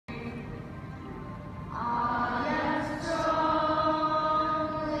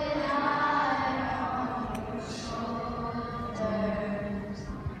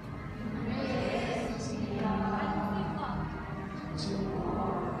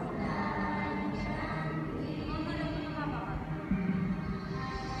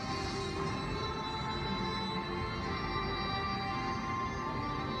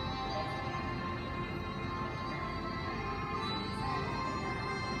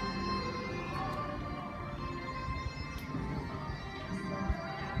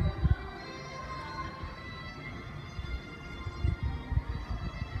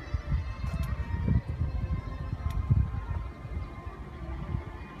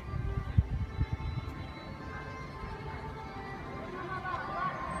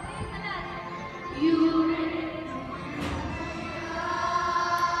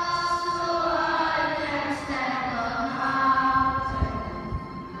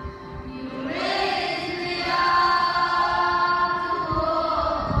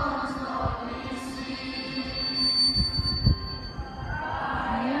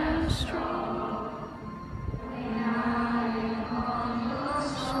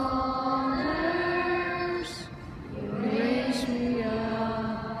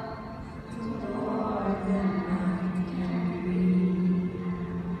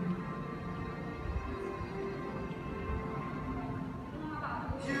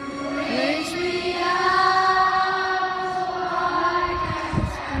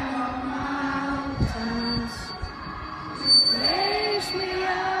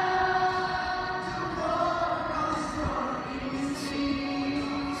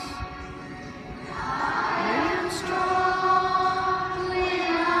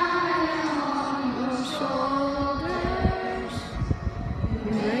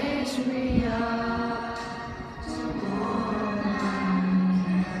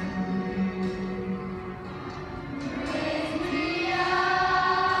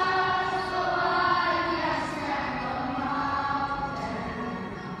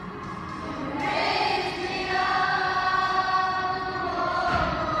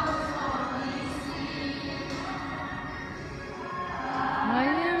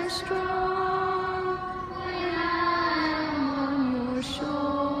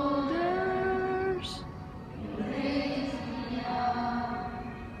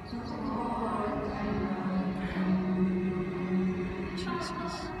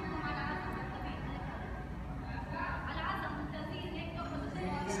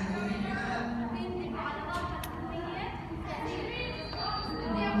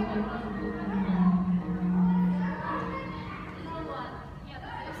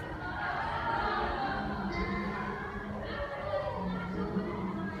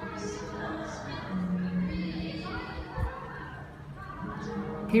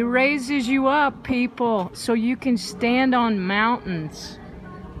He raises you up, people, so you can stand on mountains.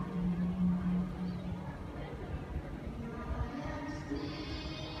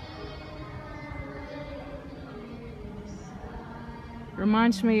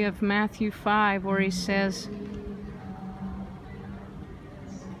 Reminds me of Matthew 5, where he says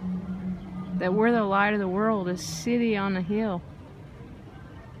that we're the light of the world, a city on a hill.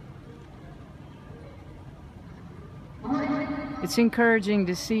 It's encouraging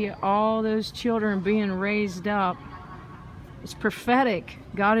to see all those children being raised up. It's prophetic.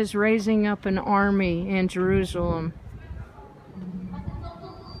 God is raising up an army in Jerusalem.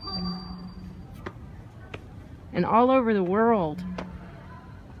 And all over the world.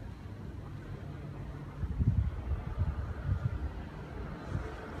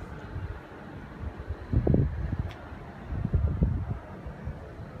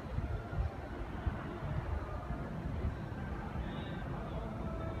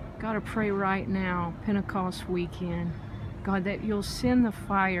 God, I pray right now, Pentecost weekend, God, that you'll send the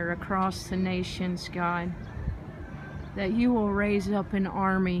fire across the nations, God, that you will raise up an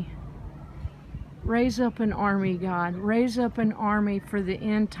army. Raise up an army, God. Raise up an army for the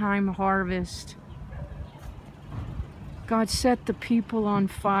end-time harvest. God, set the people on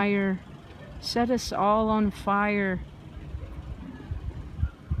fire. Set us all on fire.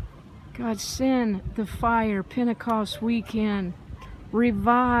 God, send the fire, Pentecost weekend.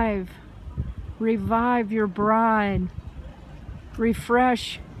 Revive your bride.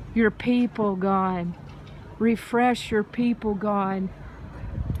 Refresh your people, God. Refresh your people, God.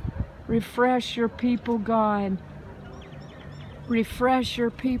 Refresh your people, God. Refresh your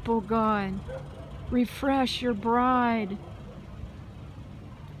people, God. Refresh your bride.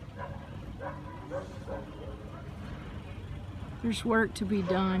 There's work to be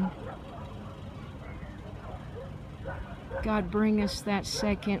done. God, bring us that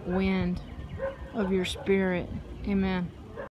second wind of your Spirit. Amen.